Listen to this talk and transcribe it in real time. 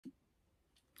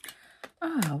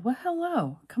Well,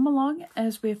 hello. Come along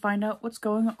as we find out what's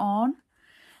going on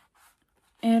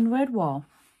in Redwall.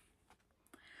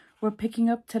 We're picking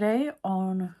up today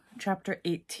on chapter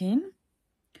 18,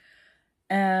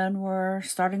 and we're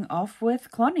starting off with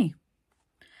Clunny.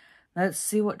 Let's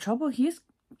see what trouble he's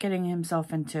getting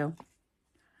himself into.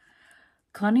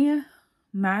 Clunny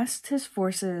massed his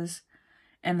forces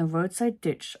in the roadside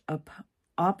ditch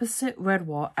opposite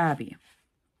Redwall Abbey.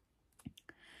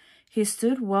 He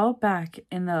stood well back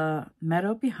in the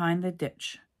meadow behind the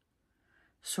ditch,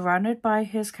 surrounded by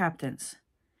his captains.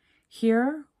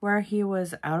 Here, where he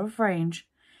was out of range,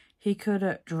 he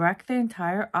could direct the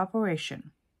entire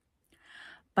operation.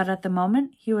 But at the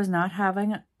moment, he was not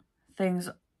having things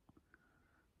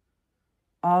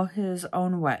all his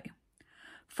own way.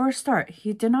 For a start,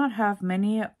 he did not have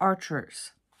many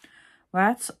archers.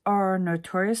 Rats are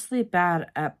notoriously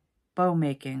bad at bow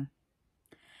making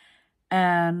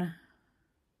and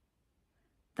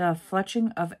the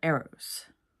fletching of arrows.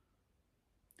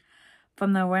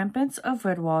 From the ramparts of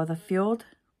Redwall, the field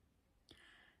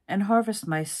and harvest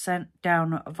mice sent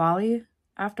down volley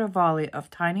after volley of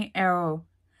tiny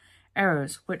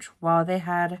arrows, which, while they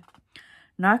had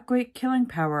not great killing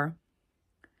power,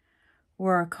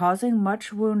 were causing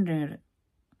much wounding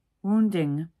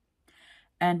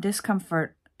and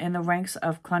discomfort in the ranks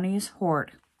of Clunny's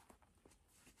horde.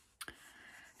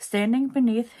 Standing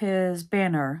beneath his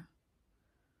banner,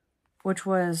 which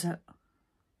was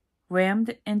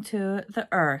rammed into the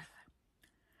earth,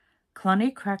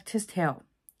 Clunny cracked his tail.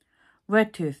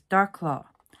 Redtooth, Darkclaw,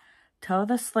 tell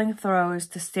the sling throwers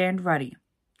to stand ready.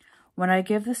 When I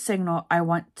give the signal, I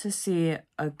want to see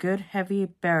a good heavy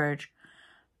barrage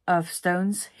of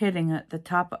stones hitting the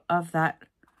top of that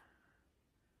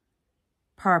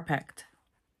parapet.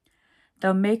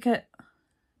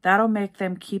 That'll make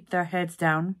them keep their heads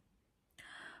down.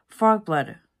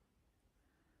 Frogblood,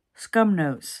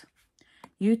 Scumnose,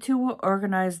 you two will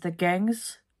organize the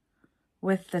gangs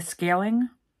with the scaling,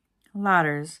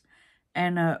 ladders,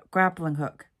 and a grappling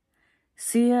hook.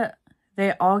 See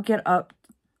they all get up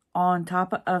on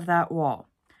top of that wall,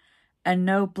 and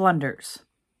no blunders.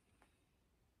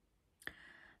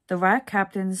 The rat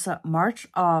captains marched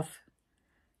off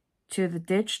to the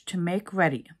ditch to make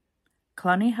ready.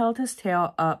 Clunny held his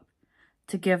tail up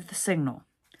to give the signal.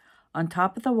 On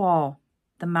top of the wall,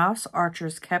 the mouse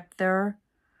archers kept their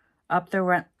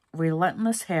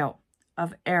relentless hail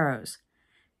of arrows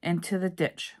into the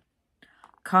ditch.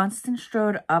 Constance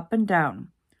strode up and down,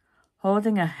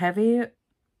 holding a heavy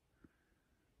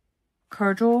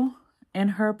cudgel in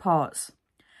her paws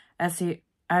as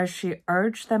she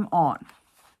urged them on.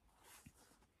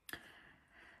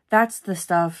 That's the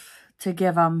stuff to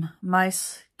give 'em,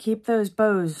 mice. Keep those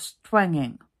bows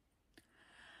twanging.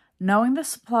 Knowing the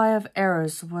supply of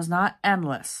arrows was not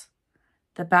endless,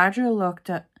 the badger looked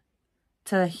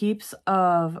to heaps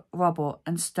of rubble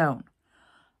and stone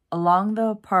along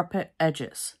the parapet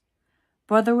edges.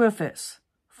 Brother Rufus,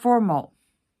 Formal,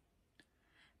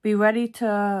 be ready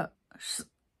to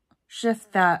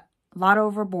shift that lot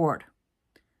overboard.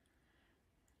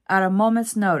 At a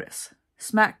moment's notice,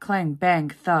 smack, clang,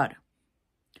 bang, thud.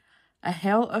 A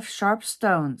hail of sharp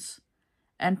stones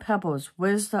and pebbles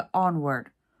whizzed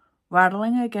onward,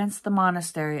 rattling against the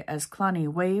monastery as Clunny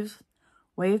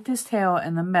waved his tail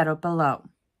in the meadow below.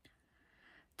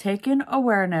 Taken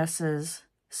awarenesses,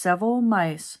 several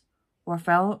mice were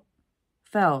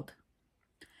felled,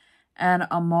 and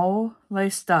a mole lay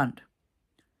stunned.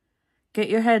 Get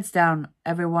your heads down,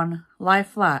 everyone. Lie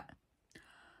flat,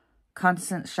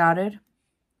 Constance shouted.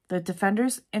 The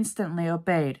defenders instantly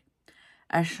obeyed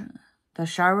as the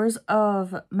showers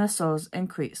of missiles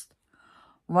increased.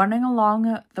 Running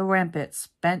along the ramparts,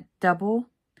 bent double,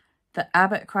 the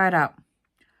abbot cried out,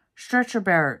 "Stretcher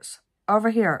bearers, over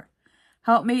here.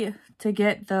 Help me to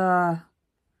get the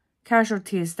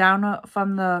casualties down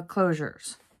from the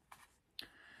closures."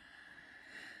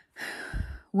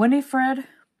 Winifred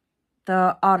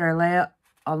the otter lay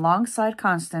alongside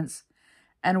Constance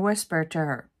and whispered to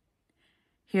her,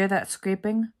 "Hear that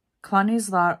scraping? Clunny's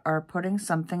lot are putting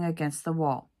something against the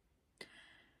wall.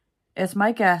 It's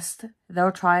my guess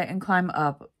they'll try and climb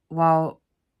up while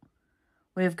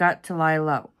we've got to lie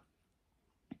low."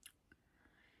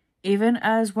 Even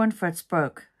as Winifred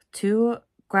spoke, two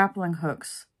grappling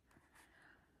hooks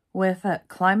with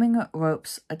climbing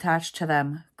ropes attached to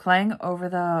them clang over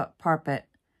the parapet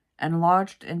and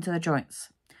lodged into the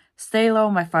joints. "Stay low,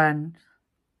 my friend,"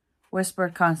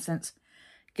 whispered Constance.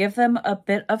 "Give them a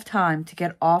bit of time to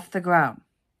get off the ground.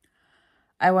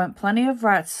 I want plenty of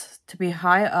rats to be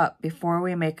high up before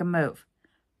we make a move.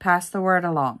 Pass the word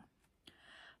along."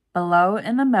 Below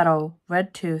in the meadow,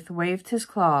 Red Tooth waved his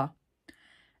claw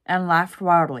and laughed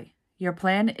wildly. "Your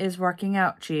plan is working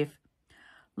out, Chief.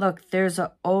 Look, there's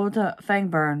old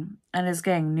Fangburn and his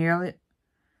gang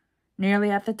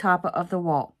nearly at the top of the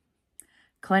wall."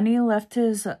 Clenny lifted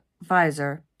his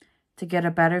visor to get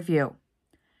a better view.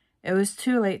 It was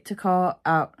too late to call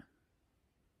out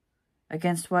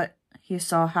against what he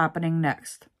saw happening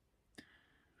next.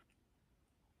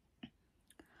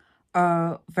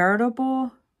 A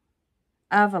veritable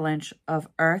avalanche of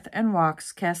earth and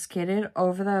rocks cascaded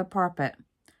over the parapet.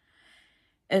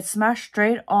 It smashed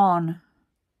straight on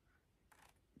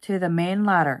to the main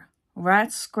ladder.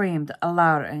 Rats screamed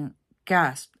aloud and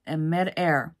gasped in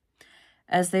mid-air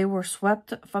as they were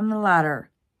swept from the ladder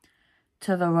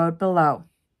to the road below.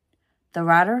 The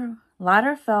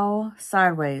ladder fell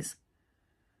sideways,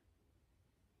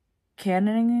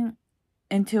 cannoning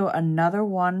into another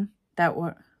one that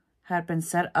had been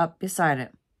set up beside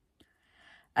it.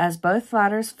 As both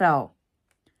ladders fell,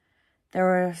 there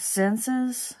were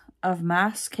senses of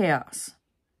mass chaos.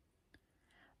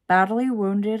 Badly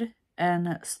wounded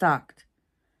and stuck,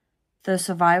 the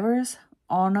survivors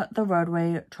on the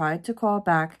roadway tried to crawl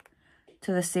back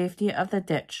to the safety of the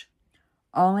ditch,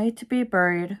 only to be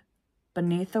buried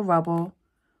beneath the rubble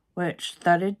which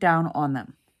thudded down on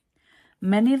them.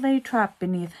 Many lay trapped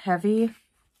beneath heavy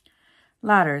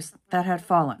ladders that had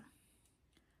fallen.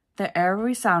 The air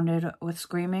resounded with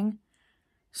screams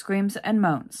and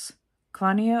moans.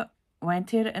 Clenny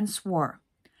ranted and swore.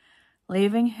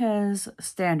 Leaving his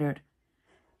standard,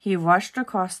 he rushed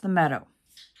across the meadow.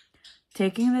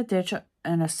 Taking the ditch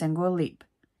in a single leap,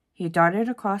 he darted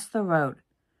across the road.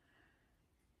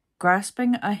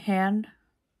 Grasping a hanging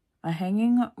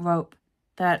rope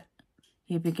that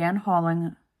he began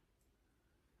hauling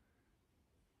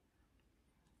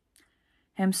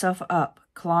himself up,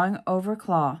 clawing over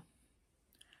claw.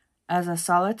 As a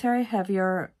solitary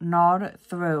heavier gnawed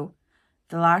through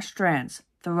the last strands,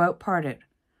 the rope parted.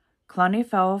 Clenny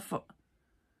fell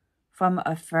from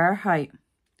a fair height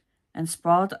and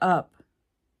sprawled on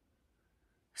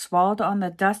the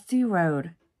dusty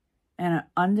road in an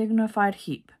undignified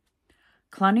heap.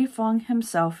 Clenny flung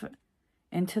himself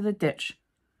into the ditch,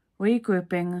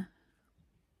 regrouping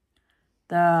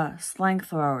the sling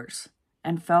throwers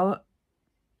and few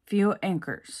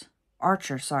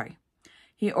archers.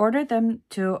 He ordered them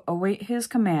to await his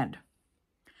command.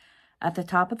 At the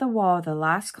top of the wall, the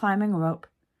last climbing rope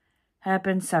had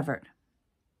been severed.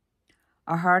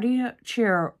 A hearty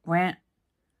cheer rent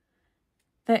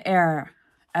the air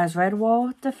as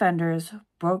Redwall defenders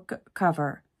broke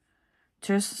cover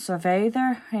to survey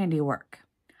their handiwork.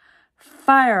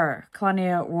 "Fire!" Clenny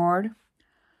roared.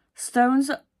 Stones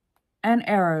and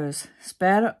arrows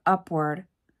sped upward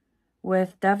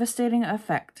with devastating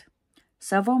effect.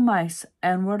 Several mice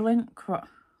and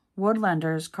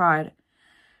woodlanders cried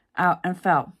out and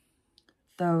fell.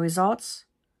 The results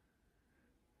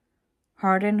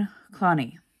hardened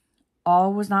Clenny.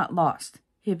 All was not lost.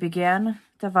 He began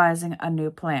devising a new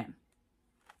plan.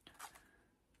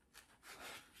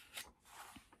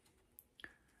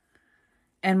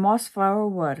 In Mossflower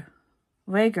Wood,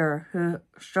 Rager, who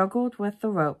struggled with the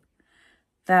rope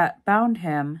that bound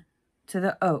him to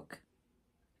the oak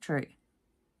tree.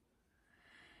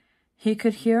 He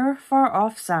could hear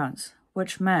far-off sounds,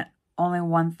 which meant only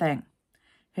one thing.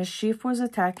 His chief was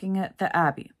attacking the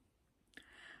abbey.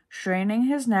 Straining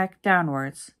his neck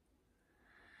downwards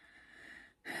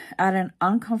at an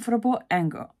uncomfortable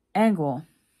angle,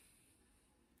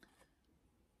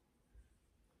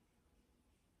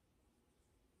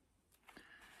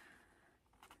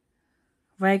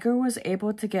 Rager was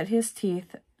able to get his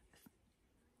teeth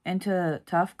into the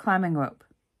tough climbing rope.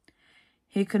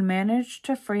 He could manage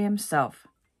to free himself.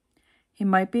 He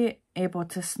might be able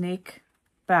to sneak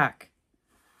back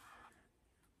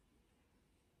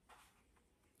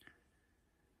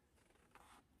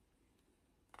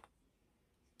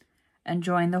and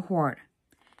join the horde.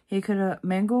 He could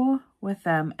mingle with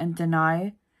them and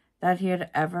deny that he had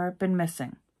ever been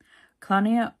missing.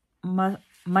 Clenny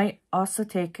might also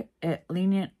take a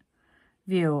lenient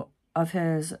view of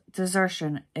his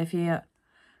desertion if he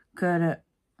could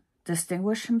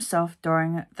distinguish himself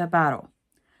during the battle.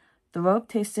 The rope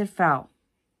tasted foul.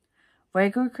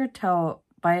 Rager could tell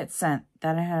by its scent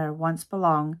that it had once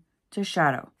belonged to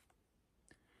Shadow.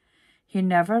 He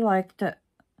never liked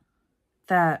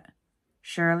that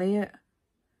surely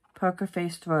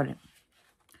poker-faced rodent.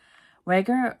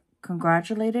 Rager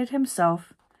congratulated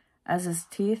himself as his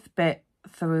teeth bit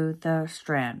through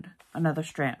another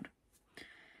strand.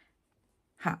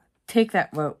 "Ha, take that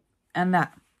rope, and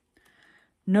that.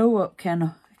 No rope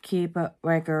can keep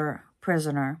Rager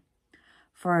prisoner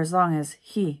for as long as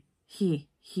he.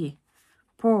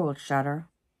 Poor old Shatter.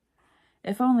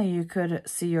 If only you could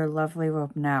see your lovely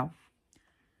robe now.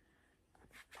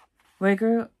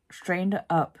 Rigger strained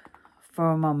up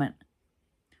for a moment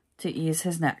to ease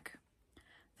his neck.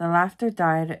 The laughter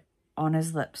died on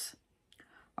his lips,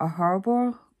 a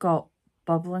horrible gulp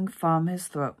bubbling from his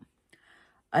throat.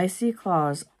 Icy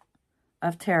claws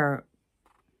of terror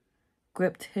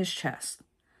gripped his chest.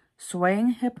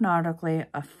 Swaying hypnotically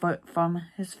a foot from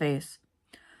his face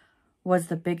was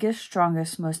the biggest,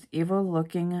 strongest, most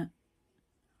evil-looking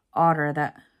otter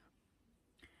that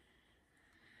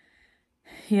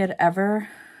he had ever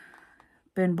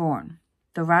been born.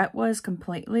 The rat was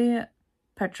completely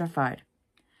petrified.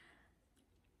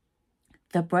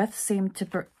 The breath seemed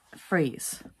to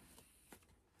freeze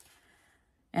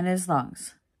in his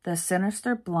lungs. The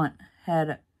sinister blunt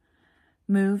head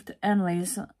moved in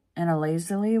a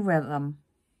lazily rhythm.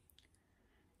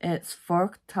 Its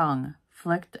forked tongue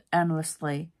flicked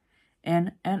endlessly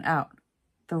in and out.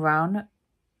 The round,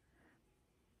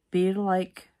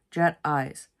 bead-like jet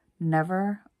eyes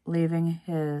never leaving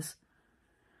his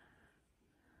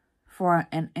for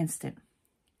an instant.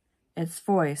 Its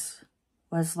voice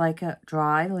was like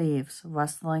dry leaves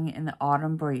rustling in the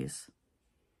autumn breeze.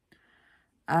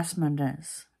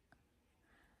 Asmodeus,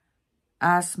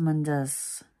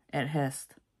 it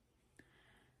hissed.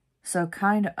 So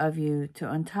kind of you to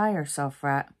untie yourself,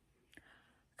 rat.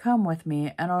 Come with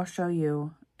me, and I'll show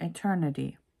you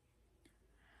eternity.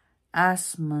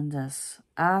 Asmodeus.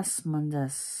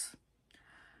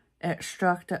 It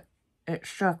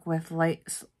struck with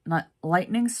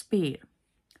lightning speed.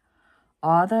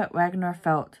 All that Ragnar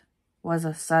felt was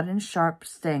a sudden sharp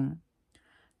sting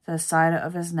to the side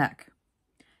of his neck.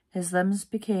 His limbs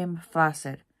became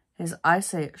flaccid, his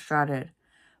eyesight shrouded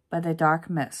by a dark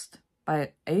mist. The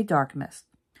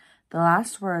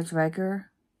last words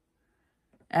Ragnar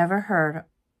ever heard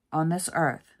on this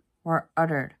earth were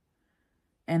uttered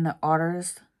in the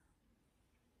otter's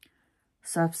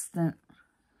substant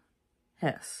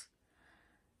hiss.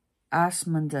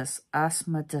 Asmodeus.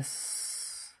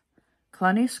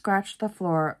 Cluny scratched the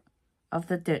floor of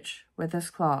the ditch with his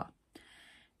claw.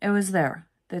 It was there,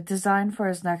 the design for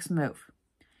his next move.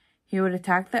 He would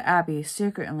attack the abbey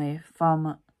secretly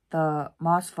from the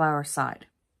mossflower side.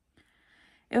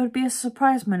 It would be a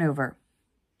surprise maneuver.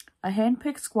 A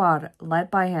hand-picked squad,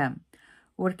 led by him,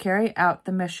 would carry out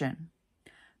the mission.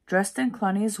 Dressed in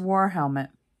Cluny's war helmet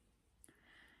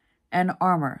and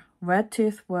armor,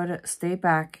 Redtooth would stay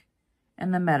back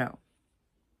in the meadow.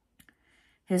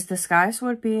 His disguise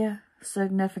would be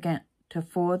significant to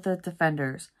fool the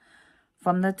defenders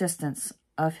from the distance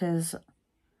of his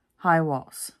high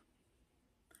walls.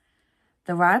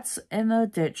 The rats in the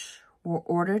ditch were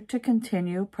ordered to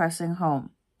continue pressing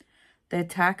home. They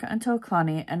attacked until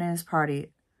Cluny and his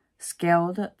party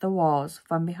scaled the walls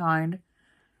from behind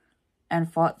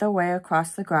and fought their way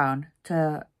across the ground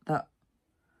to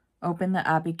open the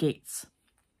abbey gates.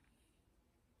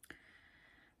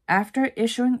 After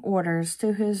issuing orders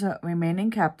to his remaining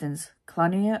captains,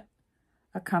 Cluny,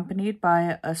 accompanied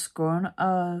by a scorn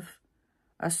of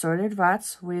assorted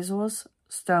rats, weasels,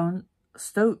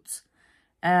 stoats,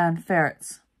 and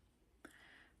ferrets,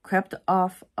 crept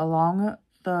off along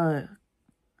the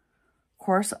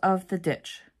course of the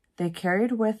ditch. They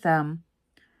carried with them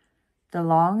the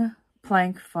long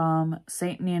plank from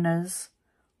St. Nina's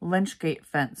Lynchgate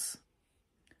fence.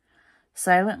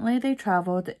 Silently they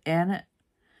traveled in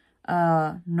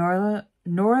a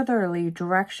northerly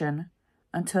direction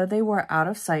until they were out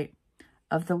of sight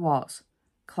of the walls.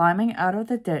 Climbing out of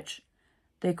the ditch,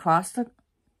 they crossed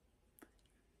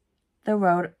the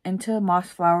road into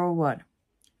Mossflower Wood.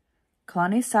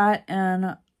 Cluny sat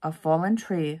in a fallen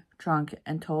tree trunk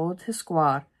and told his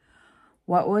squad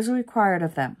what was required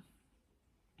of them.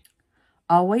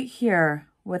 I'll wait here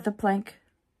with the plank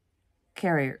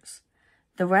carriers.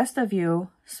 The rest of you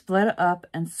split up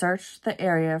and search the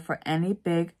area for any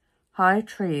big, high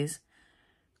trees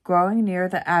growing near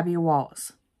the abbey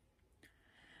walls.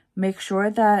 Make sure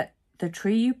that the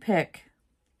tree you pick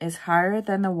is higher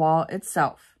than the wall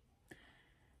itself,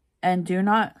 and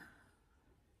not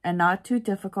too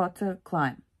difficult to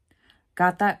climb.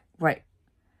 Got that? Right.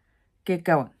 Get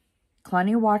going.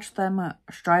 Cluny watched them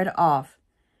stride off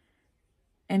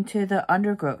into the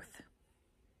undergrowth.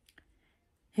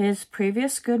 His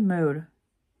previous good mood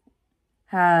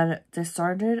had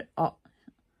deserted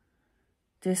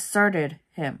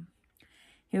him.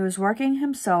 He was working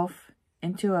himself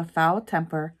into a foul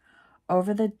temper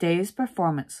over the day's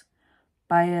performance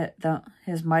by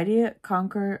his mighty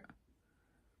conquering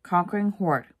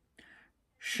horde.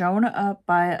 shown up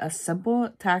by a simple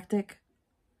tactics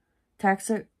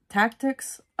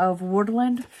of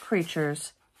woodland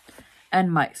creatures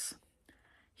and mice.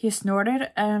 He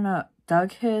snorted and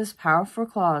dug his powerful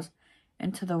claws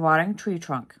into the rotting tree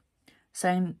trunk,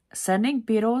 sending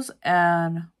beetles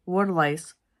and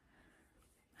woodlice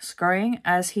scurrying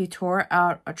as he tore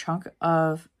out a chunk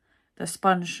of the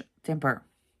sponge timber.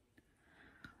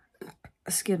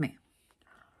 Excuse me.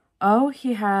 Oh,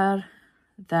 he had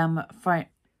them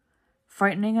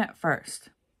frightening at first.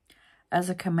 As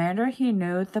a commander, he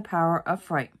knew the power of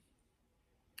fright.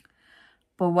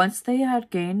 But once they had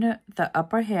gained the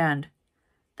upper hand,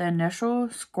 the initial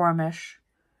skirmish,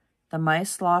 the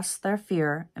mice lost their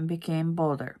fear and became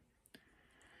bolder.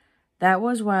 That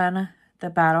was when the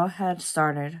battle had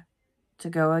started to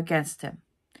go against him.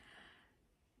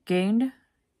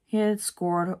 He had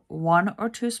scored 1 or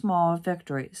 2 small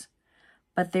victories,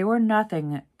 but they were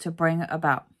nothing to bring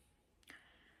about.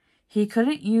 He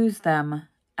couldn't use them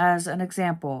as an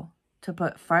example to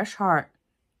put fresh heart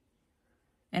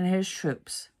in his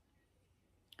troops.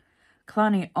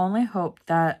 Cluny only hoped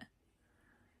that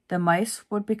the mice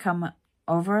would become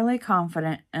overly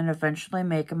confident and eventually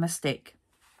make a mistake.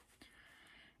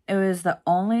 It was the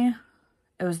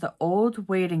old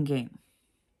waiting game.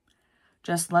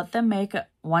 Just let them make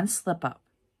one slip up.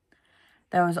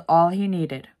 That was all he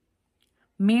needed.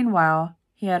 Meanwhile,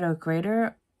 he had a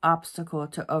greater obstacle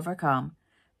to overcome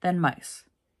than mice: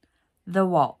 the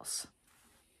walls.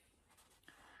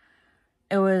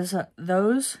 It was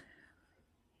those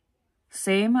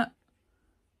same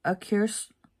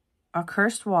accursed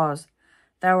walls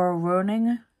that were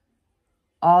ruining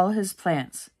all his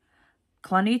plans.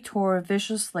 Cluny tore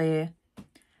viciously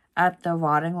at the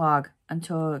rotting log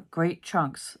until great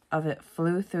chunks of it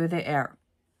flew through the air.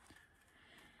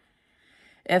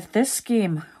 If this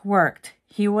scheme worked,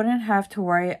 he wouldn't have to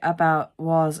worry about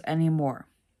walls anymore.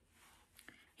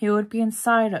 He would be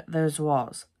inside those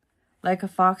walls, like a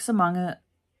fox among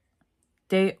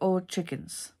day-old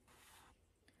chickens.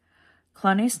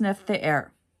 Cluny sniffed the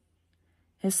air.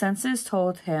 His senses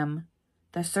told him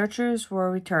the searchers were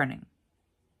returning.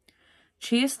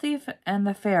 Cheese Thief and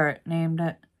the ferret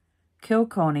named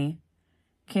Kilconey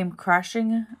came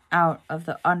crashing out of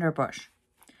the underbush.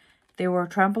 They were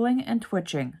trembling and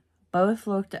twitching. Both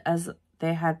looked as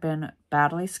they had been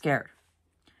badly scared.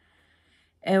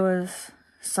 It was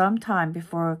some time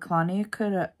before Cluny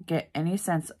could get any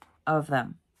sense of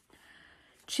them.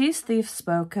 Cheese Thief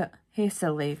spoke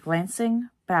hastily, glancing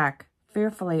back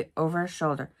fearfully over his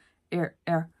shoulder.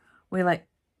 We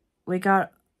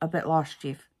got a bit lost,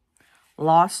 Chief.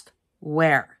 Lost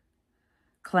where?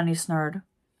 Cluny snarled.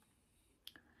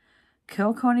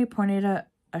 Kilconey pointed a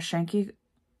shaky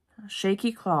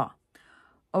claw.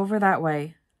 Over that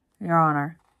way, Your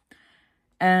Honor.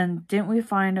 And didn't we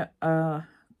find a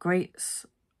great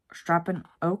strapping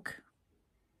oak?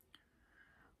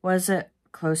 Was it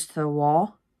close to the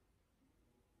wall?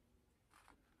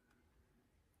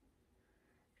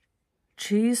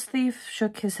 Cheese Thief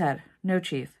shook his head. No,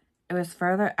 Chief. It was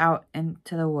further out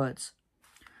into the woods.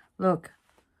 Look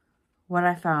what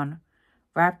I found,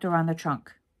 wrapped around the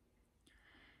trunk.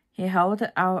 He held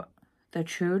out the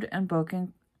chewed and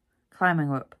broken climbing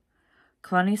rope.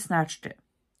 Cluny snatched it.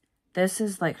 This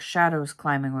is like Shadow's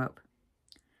climbing rope.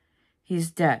 He's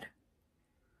dead.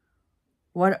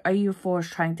 What are you fools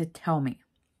trying to tell me?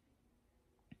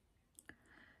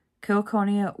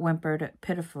 Kilconey whimpered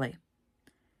pitifully.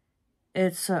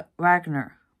 It's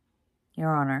Ragnar,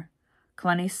 Your Honor.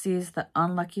 Cluny seized the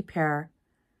unlucky pair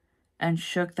and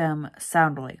shook them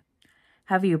soundly.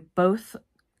 Have you both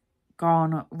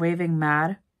gone raving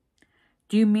mad?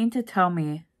 Do you mean to tell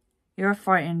me you're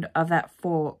frightened of that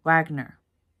fool Ragnar?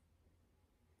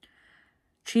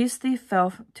 Cheese Thief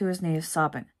fell to his knees,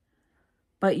 sobbing.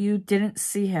 But you didn't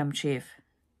see him, Chief.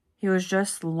 He was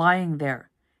just lying there.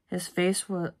 His face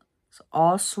was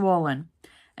all swollen,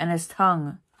 and his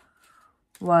tongue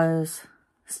was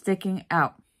sticking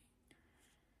out.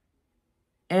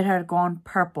 It had gone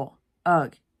purple.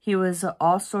 Ugh, he was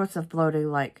all sorts of bloated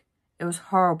like. It was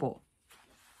horrible.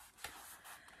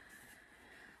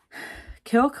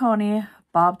 Kilconey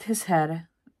bobbed his head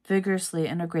vigorously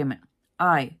in agreement.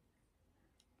 Aye.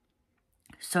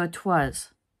 So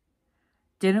 'twas.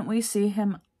 Didn't we see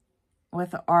him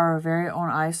with our very own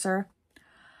eyes, sir?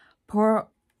 Poor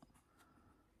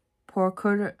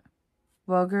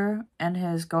Roger and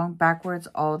his going backwards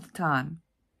all the time.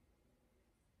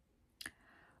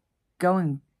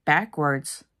 Going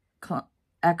backwards?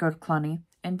 Echoed Cluny.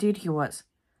 Indeed he was,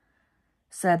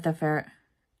 said the ferret.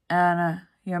 And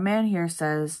your man here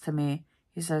says to me,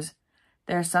 he says,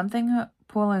 there's something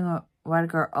pulling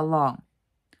Redgar along.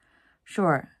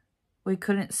 Sure, we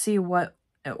couldn't see what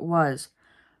it was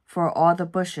for all the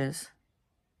bushes,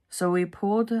 so we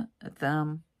pulled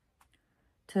them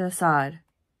to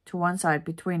one side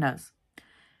between us.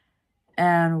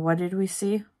 And what did we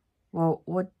see? Well,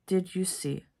 what did you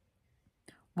see?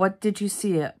 What did you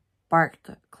see?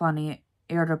 Barked Cluny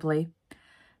irritably.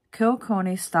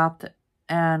 Kilconey stopped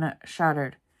and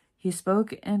shuddered. He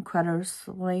spoke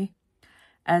incredulously,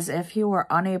 as if he were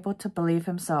unable to believe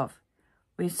himself.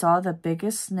 We saw the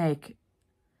biggest snake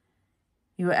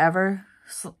you ever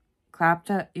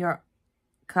clapped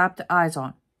eyes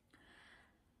on.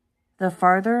 The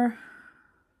farther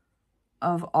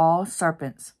of all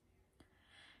serpents.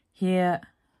 He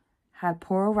had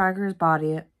poor Ragger's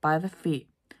body by the feet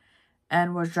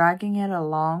and was dragging it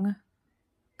along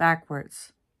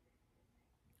backwards.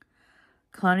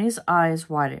 Cluny's eyes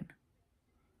widened.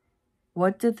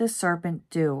 What did the serpent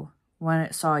do when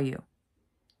it saw you?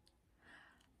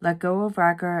 Let go of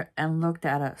Ragger and looked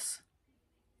at us.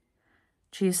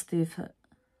 Cheese thief,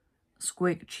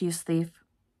 squeaked Cheese Thief.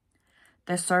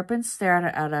 The serpent stared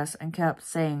at us and kept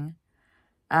saying,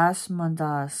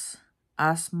 Asmodeus,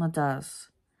 Asmodeus.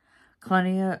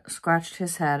 Cluny scratched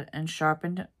his head and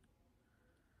sharpened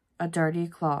a dirty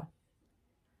claw.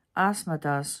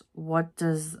 Asmodeus, what's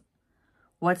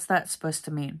that supposed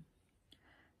to mean?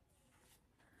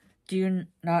 Do you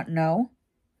not know?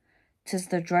 'Tis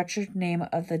the wretched name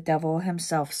of the devil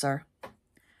himself, sir.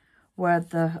 Where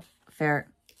the fair.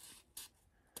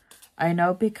 I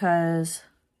know because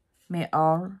me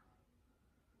Orlin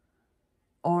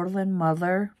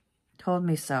mother told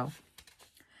me so.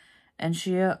 And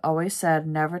she always said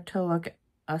never to look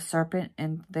a serpent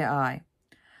in the eye.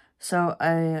 So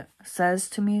I says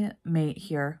to me mate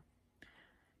here,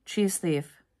 Cheese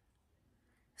Thief,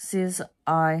 says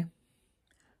I,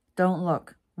 don't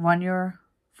look, run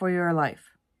for your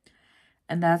life.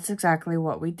 And that's exactly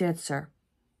what we did, sir.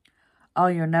 Oh,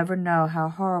 you'll never know how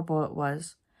horrible it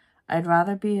was. I'd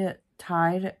rather be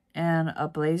tied in a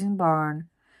blazing barn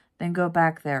than go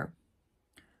back there.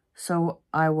 So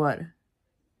I would.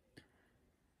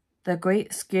 The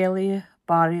great scaly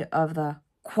body of the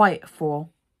quite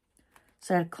fool,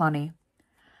 said Cluny.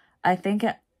 I think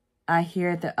I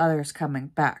hear the others coming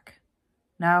back.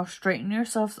 Now straighten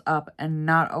yourselves up and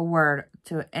not a word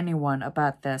to anyone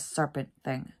about this serpent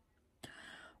thing,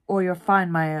 or you'll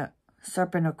find my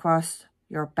serpent across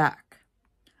your back.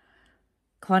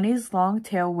 Cluny's long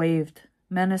tail waved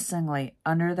menacingly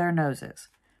under their noses.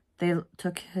 They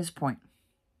took his point.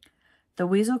 The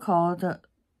weasel called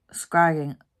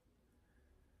Scragging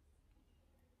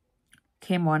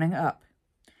came running up.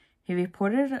 He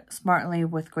reported smartly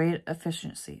with great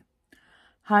efficiency.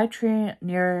 High tree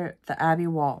near the abbey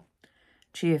wall.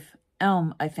 Chief,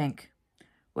 elm, I think,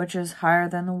 which is higher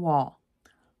than the wall.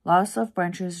 Lots of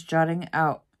branches jutting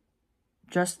out.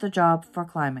 Just the job for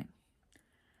climbing.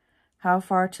 How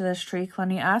far to this tree?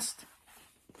 Cluny asked.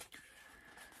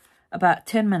 About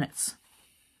 10 minutes.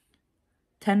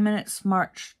 10 minutes'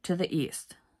 march to the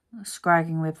east,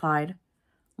 Scragging replied.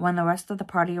 When the rest of the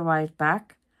party arrived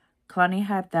back, Cluny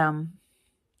had them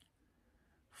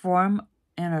form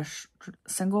in a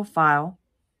single file.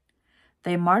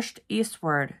 They marched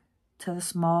eastward to the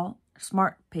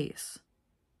smart pace.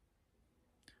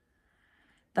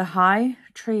 The high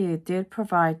tree did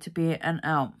provide to be an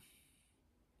elm,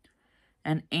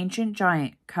 an ancient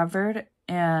giant covered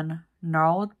in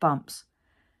gnarled bumps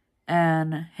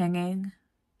and hanging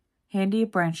handy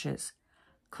branches.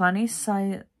 Cluny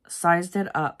sized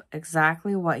it up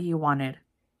exactly what he wanted.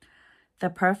 The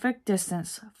perfect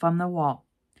distance from the wall.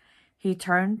 He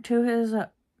turned to his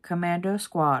commando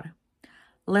squad.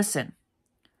 Listen,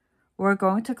 we're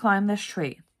going to climb this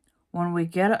tree. When we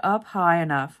get up high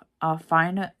enough, I'll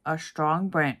find a strong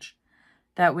branch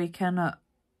that we can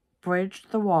bridge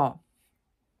the wall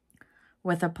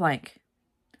with a plank.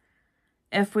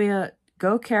 If we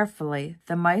go carefully,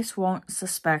 the mice won't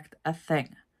suspect a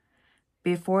thing.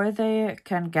 Before they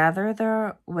can gather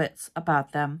their wits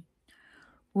about them,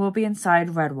 we'll be inside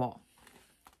Redwall.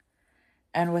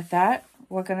 And with that,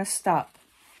 we're going to stop.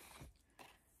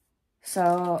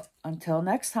 So, until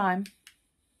next time.